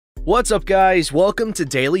What's up, guys? Welcome to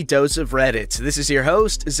Daily Dose of Reddit. This is your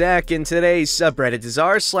host, Zach, and today's subreddit is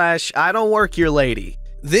r/IDontWorkHereLady.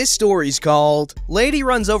 This story's called, Lady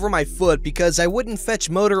Runs Over My Foot Because I Wouldn't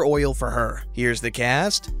Fetch Motor Oil for Her. Here's the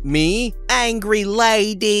cast. Me, Angry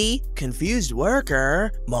Lady, Confused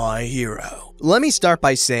Worker, my hero. Let me start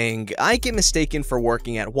by saying, I get mistaken for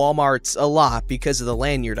working at Walmart a lot because of the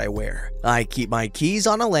lanyard I wear. I keep my keys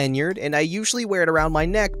on a lanyard, and I usually wear it around my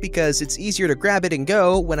neck because it's easier to grab it and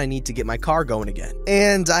go when I need to get my car going again.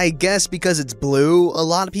 And I guess because it's blue, a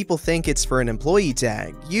lot of people think it's for an employee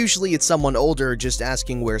tag. Usually it's someone older just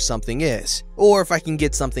asking where something is, or if I can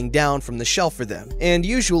get something down from the shelf for them. And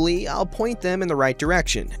usually, I'll point them in the right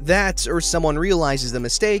direction. That, or someone realizes the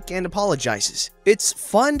mistake and apologizes. It's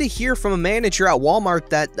fun to hear from a manager at Walmart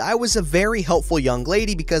that I was a very helpful young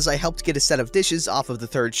lady because I helped get a set of dishes off of the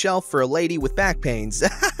third shelf for a lady with back pains.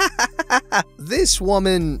 This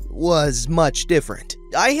woman was much different.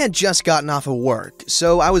 I had just gotten off of work,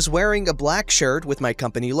 so I was wearing a black shirt with my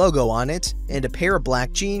company logo on it, and a pair of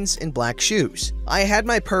black jeans and black shoes. I had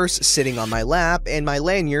my purse sitting on my lap and my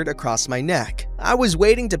lanyard across my neck. I was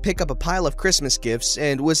waiting to pick up a pile of Christmas gifts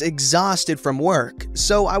and was exhausted from work,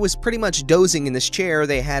 so I was pretty much dozing in this chair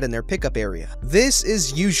they had in their pickup area. This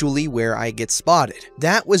is usually where I get spotted.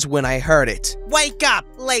 That was when I heard it. "Wake up,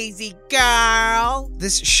 lazy girl!"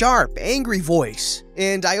 This sharp, angry voice.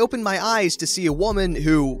 And I opened my eyes to see a woman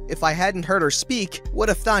who, if I hadn't heard her speak, would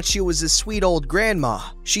have thought she was a sweet old grandma.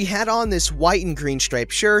 She had on this white and green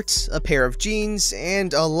striped shirt, a pair of jeans,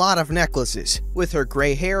 and a lot of necklaces, with her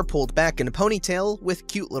gray hair pulled back in a ponytail with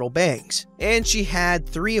cute little bangs. And she had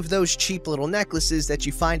 3 of those cheap little necklaces that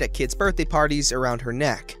you find at kids' birthday parties around her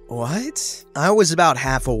neck. What? I was about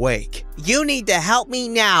half awake. "You need to help me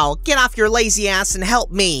now. Get off your lazy ass and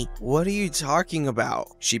help me." "What are you talking about?"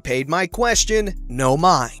 She paid my question, no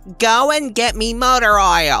mine. "Go and get me motor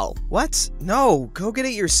oil." "What? No, go get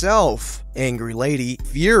it yourself." Angry Lady,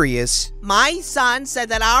 furious. "My son said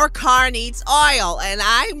that our car needs oil, and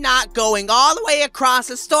I'm not going all the way across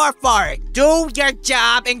the store for it. Do your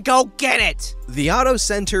job and go get it." The auto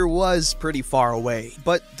center was pretty far away,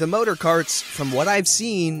 but the motor carts, from what I've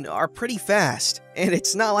seen, are pretty fast, and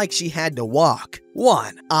it's not like she had to walk.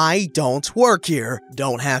 1. I don't work here,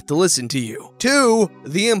 don't have to listen to you. 2.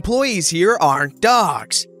 The employees here aren't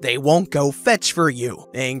dogs. They won't go fetch for you.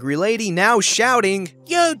 Angry Lady now shouting,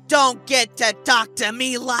 "You don't get to talk to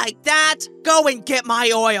me like that! Go and get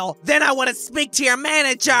my oil, then I want to speak to your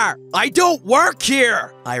manager! I don't work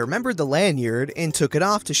here!" I remembered the lanyard and took it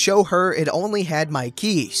off to show her it only had my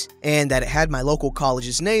keys, and that it had my local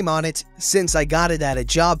college's name on it since I got it at a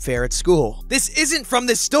job fair at school. "This isn't from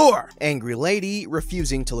this store!" Angry Lady,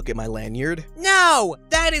 refusing to look at my lanyard. "No!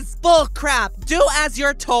 That is bullcrap! Do as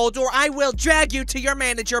you're told or I will drag you to your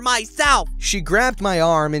manager myself!" She grabbed my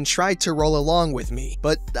arm and tried to roll along with me,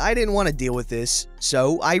 but I didn't want to deal with this,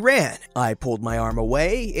 so I ran. I pulled my arm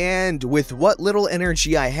away, and with what little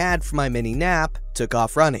energy I had from my mini nap, took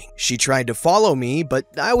off running. She tried to follow me, but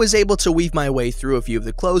I was able to weave my way through a few of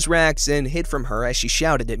the clothes racks and hid from her as she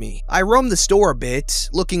shouted at me. I roamed the store a bit,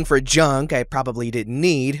 looking for junk I probably didn't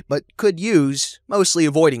need, but could use, mostly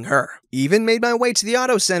avoiding her. Even made my way to the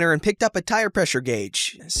auto center and picked up a tire pressure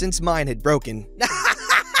gauge, since mine had broken.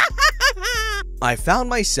 I found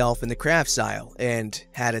myself in the crafts aisle and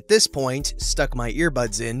had at this point stuck my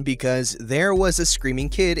earbuds in because there was a screaming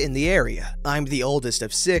kid in the area. I'm the oldest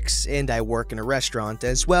of 6 and I work in a restaurant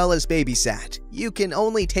as well as babysat. You can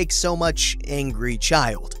only take so much angry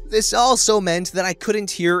child. This also meant that I couldn't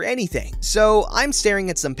hear anything. So I'm staring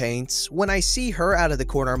at some paints when I see her out of the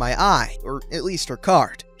corner of my eye, or at least her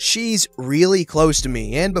cart. She's really close to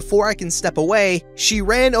me, and before I can step away, she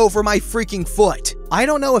ran over my freaking foot. I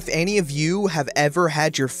don't know if any of you have ever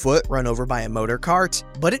had your foot run over by a motor cart,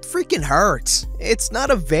 but it freaking hurts. It's not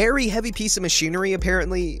a very heavy piece of machinery,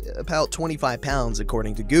 apparently about 25 pounds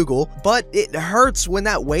according to Google, but it hurts when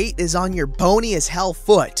that weight is on your bony as hell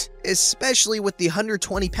foot. Especially with the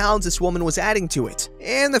 120 pounds this woman was adding to it,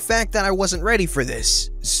 and the fact that I wasn't ready for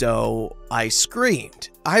this. So I screamed.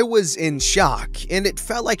 I was in shock, and it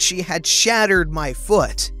felt like she had shattered my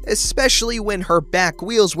foot, especially when her back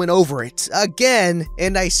wheels went over it again,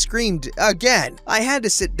 and I screamed again. I had to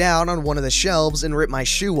sit down on one of the shelves and rip my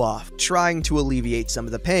shoe off, trying to alleviate some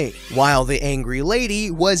of the pain, while the angry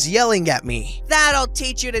lady was yelling at me. "That'll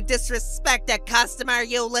teach you to disrespect a customer,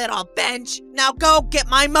 you little bench! Now go get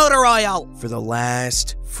my motor oil!" For the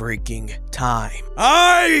last freaking time.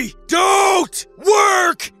 "I don't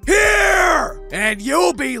work here!" And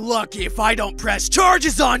you'll be lucky if I don't press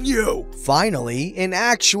charges on you! Finally, an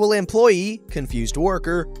actual employee, confused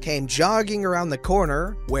worker, came jogging around the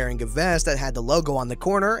corner, wearing a vest that had the logo on the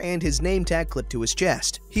corner and his name tag clipped to his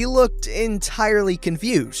chest. He looked entirely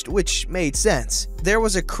confused, which made sense. There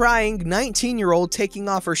was a crying 19-year-old taking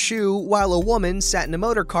off her shoe while a woman sat in a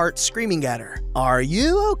motor cart screaming at her. "Are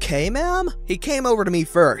you okay, ma'am?" He came over to me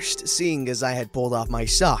first, seeing as I had pulled off my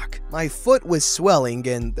sock. My foot was swelling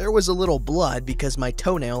and there was a little blood because my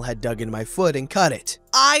toenail had dug into my foot and cut it.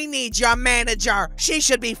 I need your manager! She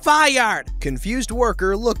should be fired! Confused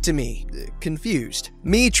worker looked to me, confused.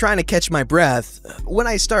 Me trying to catch my breath. When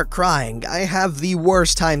I start crying, I have the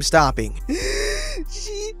worst time stopping.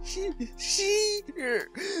 She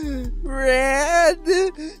ran.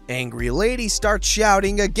 Angry lady starts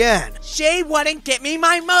shouting again. She wouldn't get me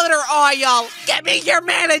my motor oil! Get me your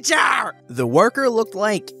manager! The worker looked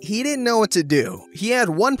like he didn't know what to do. He had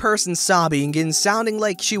one person sobbing and sounding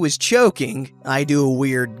like she was choking. I do a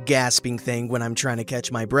weird gasping thing when I'm trying to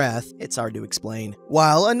catch my breath. It's hard to explain.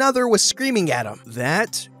 While another was screaming at him.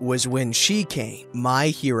 That was when she came, my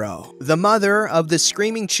hero. The mother of the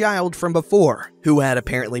screaming child from before, who had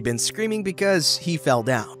apparently been screaming because he fell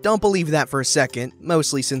down. Don't believe that for a second,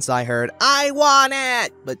 mostly since I heard, "I want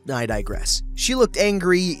it!" But I digress. She looked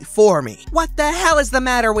angry for me. What the hell is the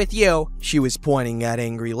matter with you? She was pointing at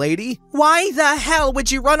Angry Lady. Why the hell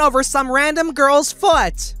would you run over some random girl's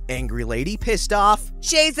foot? Angry Lady pissed off.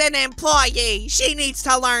 She's an employee. She needs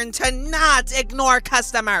to learn to not ignore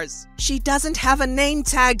customers. She doesn't have a name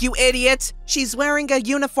tag, you idiot. She's wearing a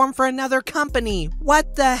uniform for another company.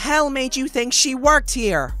 What the hell made you think she worked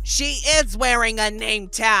here? She is wearing a name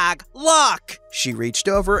tag. Look! She reached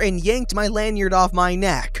over and yanked my lanyard off my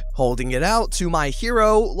neck, holding it out to my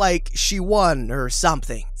hero like she won or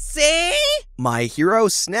something. See? My hero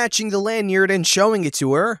snatching the lanyard and showing it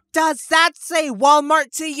to her. Does that say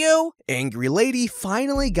Walmart to you? Angry Lady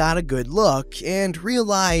finally got a good look and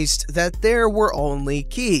realized that there were only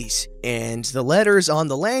keys. And the letters on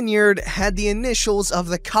the lanyard had the initials of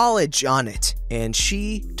the college on it. And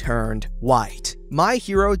she turned white. My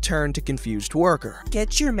hero turned to confused worker.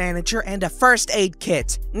 Get your manager and a first aid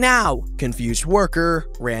kit, now! Confused worker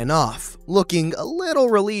ran off, looking a little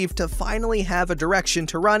relieved to finally have a direction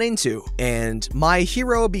to run into. And my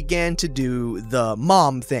hero began to do the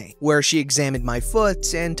mom thing, where she examined my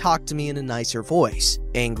foot and talked to me in a nicer voice.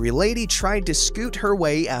 Angry Lady tried to scoot her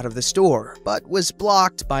way out of the store, but was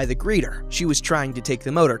blocked by the greeter. She was trying to take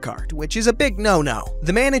the motor cart, which is a big no-no.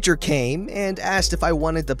 The manager came and asked if I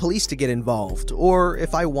wanted the police to get involved, or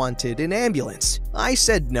if I wanted an ambulance. I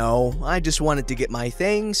said no, I just wanted to get my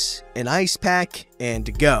things, an ice pack,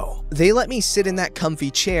 and go. They let me sit in that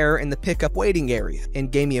comfy chair in the pickup waiting area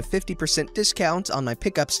and gave me a 50% discount on my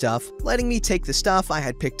pickup stuff, letting me take the stuff I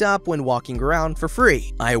had picked up when walking around for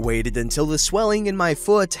free. I waited until the swelling in my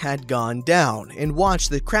foot had gone down and watched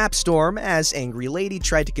the crap storm as Angry Lady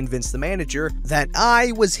tried to convince the manager that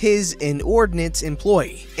I was his inordinate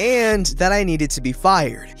employee and that I needed to be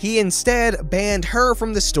fired. He instead banned her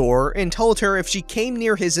from the store and told her if she came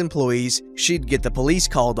near his employees, she'd get the police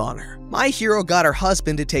called on her. My hero got her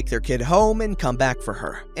husband to take their kid home and come back for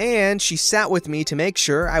her, and she sat with me to make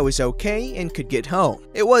sure I was okay and could get home.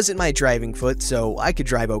 It wasn't my driving foot, so I could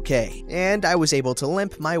drive okay, and I was able to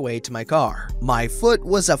limp my way to my car. My foot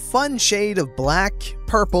was a fun shade of black,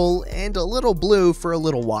 purple, and a little blue for a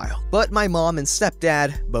little while, but my mom and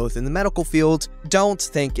stepdad, both in the medical field, don't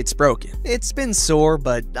think it's broken. It's been sore,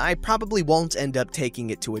 but I probably won't end up taking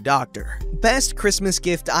it to a doctor. Best Christmas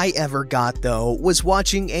gift I ever got, though, was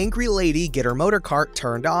watching Angry Lady get her motor cart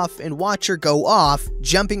turned off and watch her go off,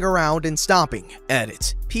 jumping around and stomping.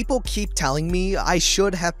 Edit. People keep telling me I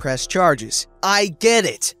should have pressed charges. I get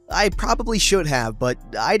it. I probably should have, but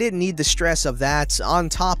I didn't need the stress of that on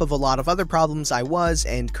top of a lot of other problems I was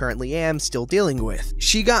and currently am still dealing with.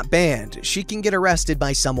 She got banned. She can get arrested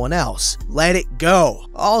by someone else. Let it go.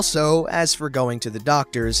 Also, as for going to the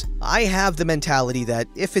doctors, I have the mentality that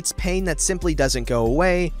if it's pain that simply doesn't go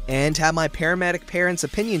away and have my paramedic parents'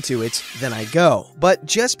 opinion to it, then I go. But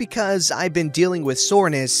just because I've been dealing with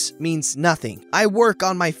soreness means nothing. I work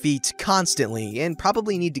on my feet constantly and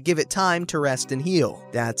probably need to give it time to rest and heal.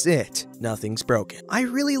 That's it. Nothing's broken. I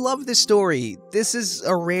really love this story. This is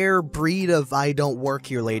a rare breed of I Don't Work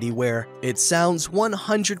Here Lady where it sounds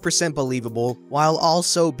 100% believable while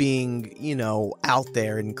also being, out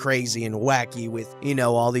there and crazy and wacky with,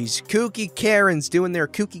 all these kooky Karens doing their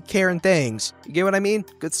kooky Karen things. You get what I mean?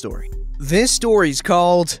 Good story. This story's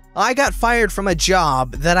called I Got Fired from a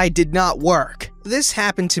Job That I Did Not Work. This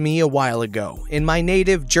happened to me a while ago, in my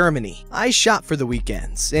native Germany. I shop for the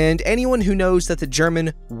weekends, and anyone who knows that the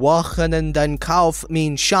German Wochenendeinkauf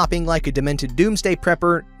means shopping like a demented doomsday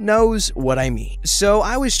prepper knows what I mean. So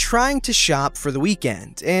I was trying to shop for the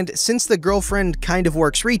weekend, and since the girlfriend kind of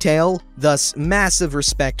works retail, thus massive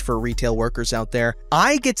respect for retail workers out there,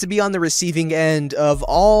 I get to be on the receiving end of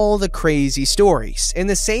all the crazy stories. In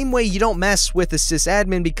the same way you don't mess with the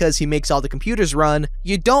sysadmin because he makes all the computers run,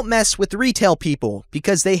 you don't mess with the retail people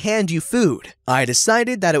because they hand you food. I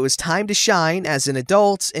decided that it was time to shine as an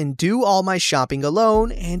adult and do all my shopping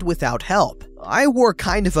alone and without help. I wore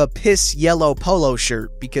kind of a piss yellow polo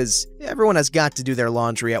shirt because everyone has got to do their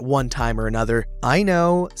laundry at one time or another. I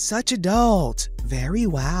know, such adult. Very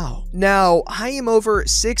wow. Now, I am over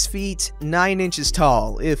 6 feet 9 inches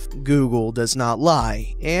tall, if Google does not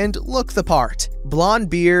lie, and look the part. Blonde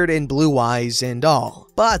beard and blue eyes and all.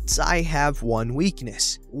 But I have one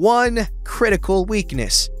weakness. One critical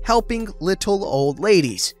weakness. Helping little old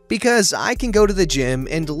ladies. Because I can go to the gym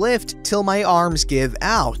and lift till my arms give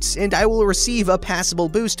out, and I will receive a passable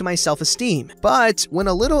boost to my self-esteem. But when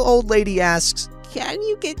a little old lady asks, "Can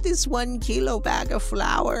you get this 1 kilo bag of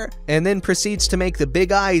flour?" and then proceeds to make the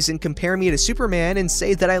big eyes and compare me to Superman and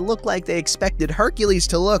say that I look like they expected Hercules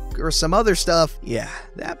to look or some other stuff, yeah,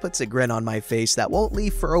 that puts a grin on my face that won't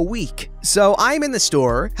leave for a week. So I'm in the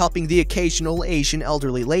store, helping the occasional Asian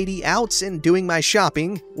elderly lady out and doing my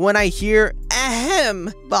shopping, when I hear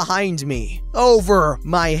ahem behind me, over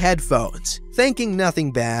my headphones. Thinking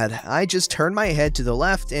nothing bad, I just turned my head to the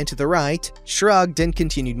left and to the right, shrugged and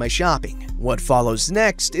continued my shopping. What follows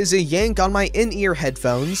next is a yank on my in-ear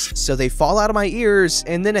headphones, so they fall out of my ears,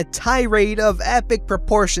 and then a tirade of epic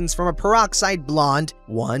proportions from a peroxide blonde,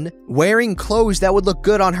 1, wearing clothes that would look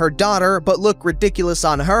good on her daughter but look ridiculous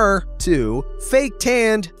on her, 2, fake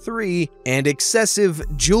tanned, 3, and excessive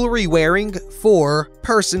jewelry wearing, 4,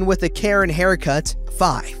 person with a Karen haircut,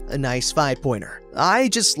 5, a nice 5-pointer. I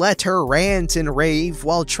just let her rant and rave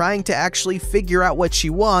while trying to actually figure out what she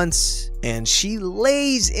wants, and she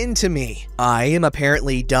lays into me. I am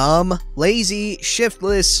apparently dumb, lazy,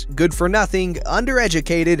 shiftless, good for nothing,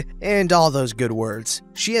 undereducated, and all those good words.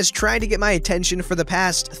 She has tried to get my attention for the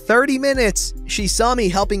past 30 minutes. She saw me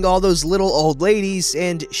helping all those little old ladies,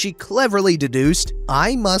 and she cleverly deduced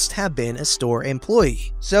I must have been a store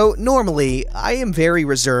employee. So normally, I am very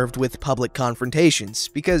reserved with public confrontations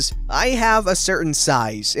because I have a certain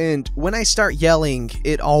size, and when I start yelling,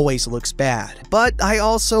 it always looks bad. But I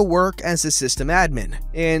also work as a system admin,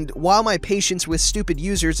 and while my patience with stupid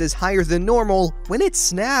users is higher than normal, when it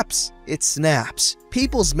snaps, it snaps.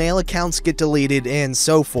 People's mail accounts get deleted and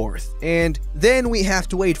so forth. And then we have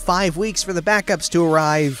to wait 5 weeks for the backups to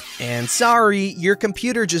arrive. And sorry, your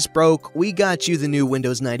computer just broke. We got you the new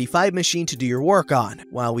Windows 95 machine to do your work on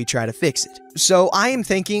while we try to fix it. So I am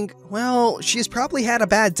thinking, well, she's probably had a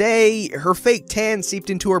bad day. Her fake tan seeped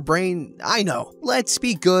into her brain. I know. Let's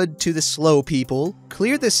be good to the slow people,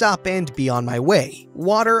 clear this up and be on my way.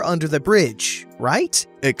 Water under the bridge, right?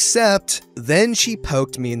 Except, then she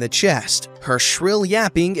poked me in the chest, her shrill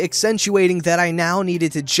yapping accentuating that I now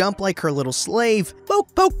needed to jump like her little slave.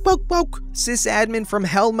 Poke, poke, poke, poke. Sysadmin from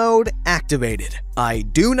hell mode activated. I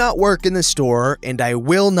do not work in the store, and I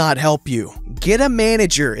will not help you. Get a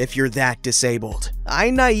manager if you're that disabled.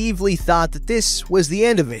 I naively thought that this was the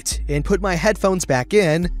end of it, and put my headphones back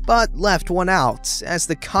in, but left one out, as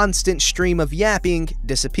the constant stream of yapping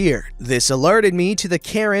disappeared. This alerted me to the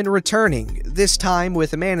Karen returning, this time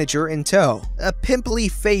with a manager in tow. A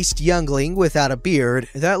pimply-faced youngling without a beard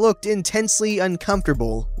that looked intensely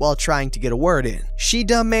uncomfortable while trying to get a word in. She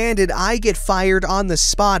demanded I get fired on the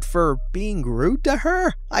spot for being rude to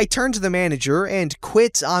her. I turned to the manager and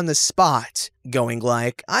quit on the spot, going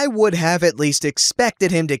like, I would have at least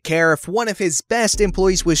expected him to care if one of his best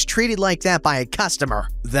employees was treated like that by a customer.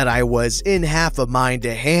 That I was in half a mind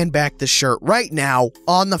to hand back the shirt right now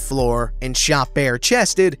on the floor and shop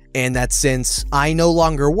bare-chested, and that since I no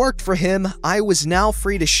longer worked for him, I was now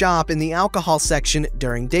free to shop in the alcohol section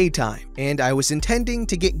during daytime, and I was intending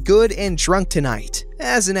to get good and drunk tonight.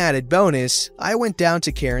 As an added bonus, I went down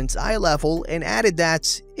to Karen's eye level and added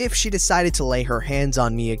that if she decided to lay her hands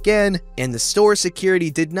on me again, and the store security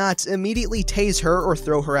did not immediately tase her or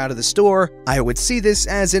throw her out of the store, I would see this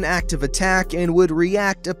as an act of attack and would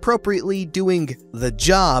react appropriately, doing the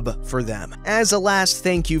job for them, as a last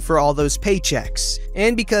thank you for all those paychecks,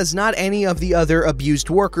 and because not any of the other abused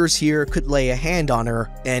workers here could lay a hand on her.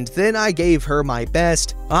 And then I gave her my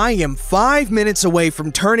best, I am 5 minutes away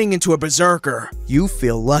from turning into a berserker. You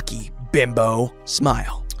feel lucky, bimbo.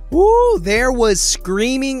 Smile. Woo, there was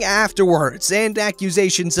screaming afterwards and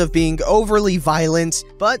accusations of being overly violent,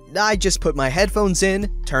 but I just put my headphones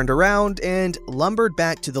in, turned around, and lumbered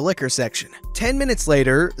back to the liquor section. 10 minutes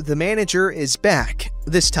later, the manager is back,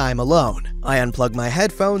 this time alone. I unplug my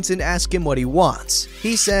headphones and ask him what he wants.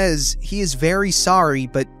 He says he is very sorry,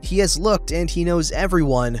 but he has looked and he knows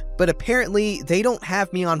everyone, but apparently they don't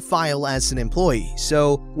have me on file as an employee,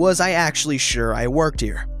 so was I actually sure I worked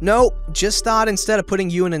here? Nope, just thought instead of putting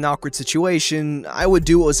you in an awkward situation, I would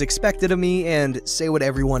do what was expected of me and say what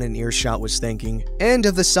everyone in earshot was thinking. End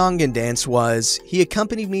of the song and dance was, he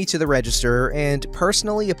accompanied me to the register and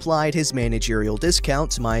personally applied his managerial discount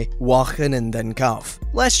to my Wochenendenkauf.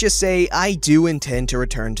 Let's just say I do intend to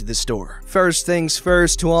return to the store. First things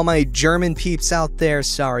first, to all my German peeps out there,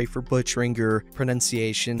 sorry for butchering your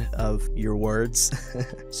pronunciation of your words.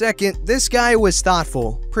 Second, this guy was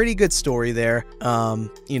thoughtful. Pretty good story there.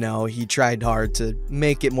 You know, he tried hard to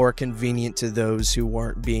make it more convenient to those who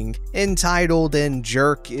weren't being entitled and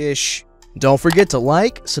jerk-ish. Don't forget to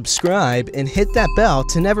like, subscribe, and hit that bell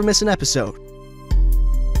to never miss an episode.